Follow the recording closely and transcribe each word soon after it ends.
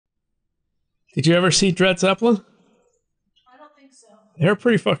Did you ever see Dred Zeppelin? I don't think so. They're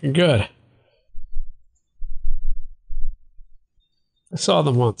pretty fucking good. I saw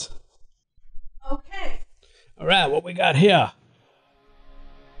them once. Okay. All right, what we got here?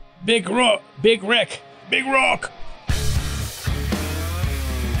 Big Rock, Big Rick, Big Rock.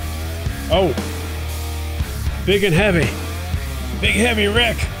 Oh, big and heavy, Big Heavy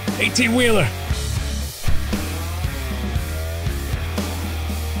Rick, 18-wheeler.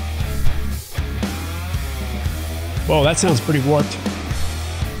 Whoa, that sounds pretty warped.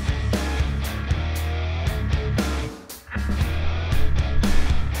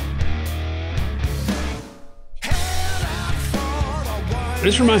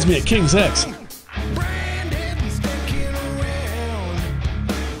 This reminds me of King's X.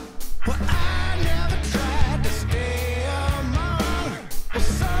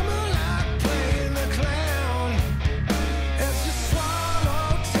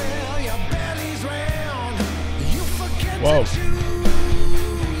 Whoa.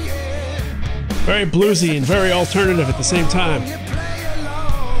 Very bluesy and very alternative at the same time.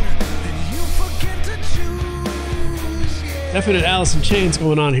 Definite Alice in Chains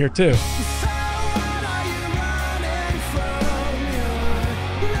going on here too.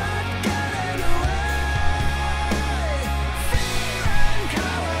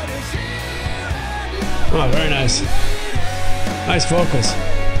 Oh, very nice. Nice vocals.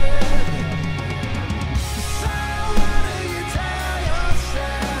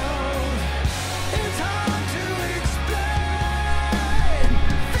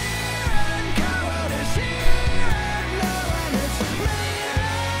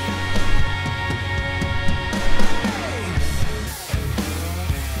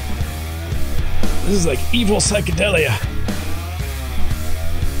 This is like evil psychedelia.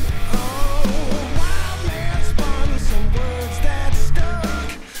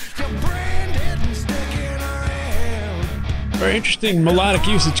 Very interesting melodic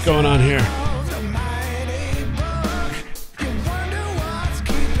usage going on here.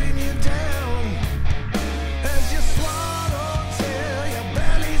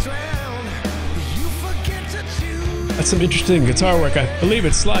 That's some interesting guitar work. I believe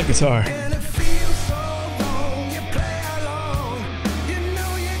it's slide guitar.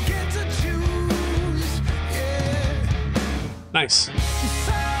 Nice.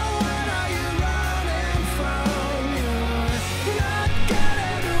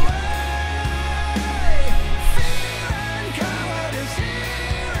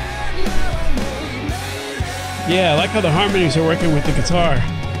 Yeah, I like how the harmonies are working with the guitar.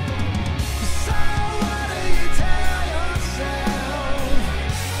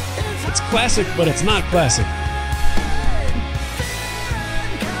 It's classic, but it's not classic.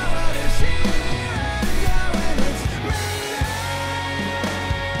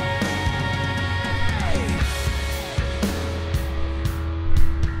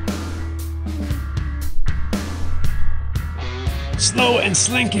 Slow and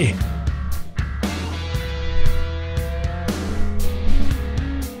slinky.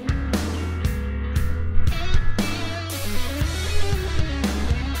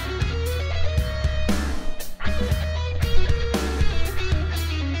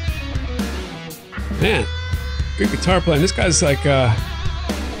 Man, good guitar playing. This guy's like, he's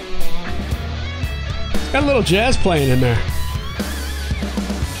got a little jazz playing in there.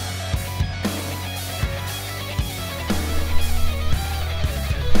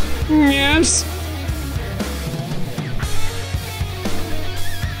 Yes.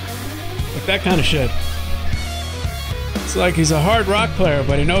 Like that kind of shit. It's like he's a hard rock player,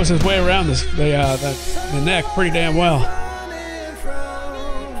 but he knows his way around the neck pretty damn well.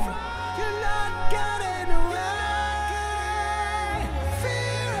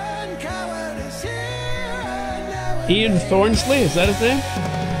 Ian Thornsley, is that his name?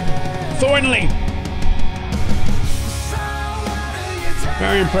 Thornley!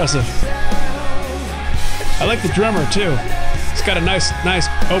 Very impressive. I like the drummer too. He's got a nice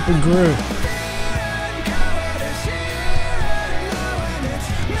open groove.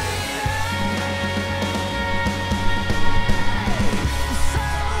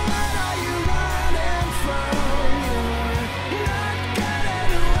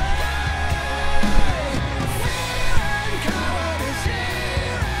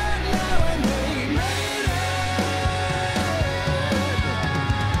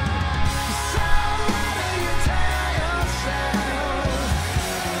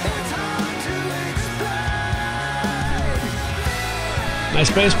 Nice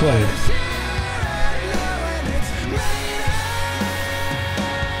bass playing.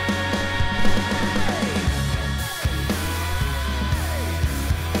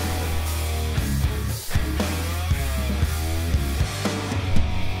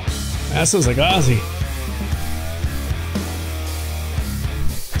 That sounds like Ozzy.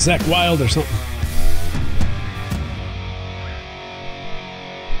 Zach Wild or something.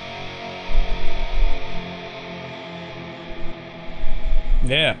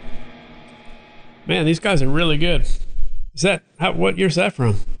 Yeah. Man, these guys are really good. Is that what year's that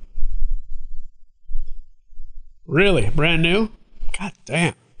from? Really? Brand new? God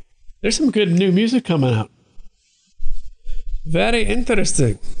damn. There's some good new music coming out. Very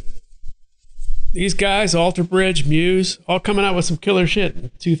interesting. These guys, Alter Bridge, Muse, all coming out with some killer shit in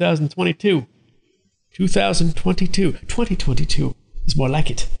 2022. 2022 is more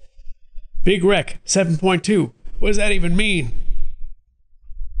like it. Big Wreck, 7.2. What does that even mean?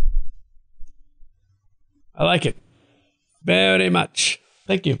 I like it very much.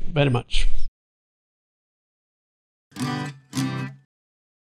 Thank you very much.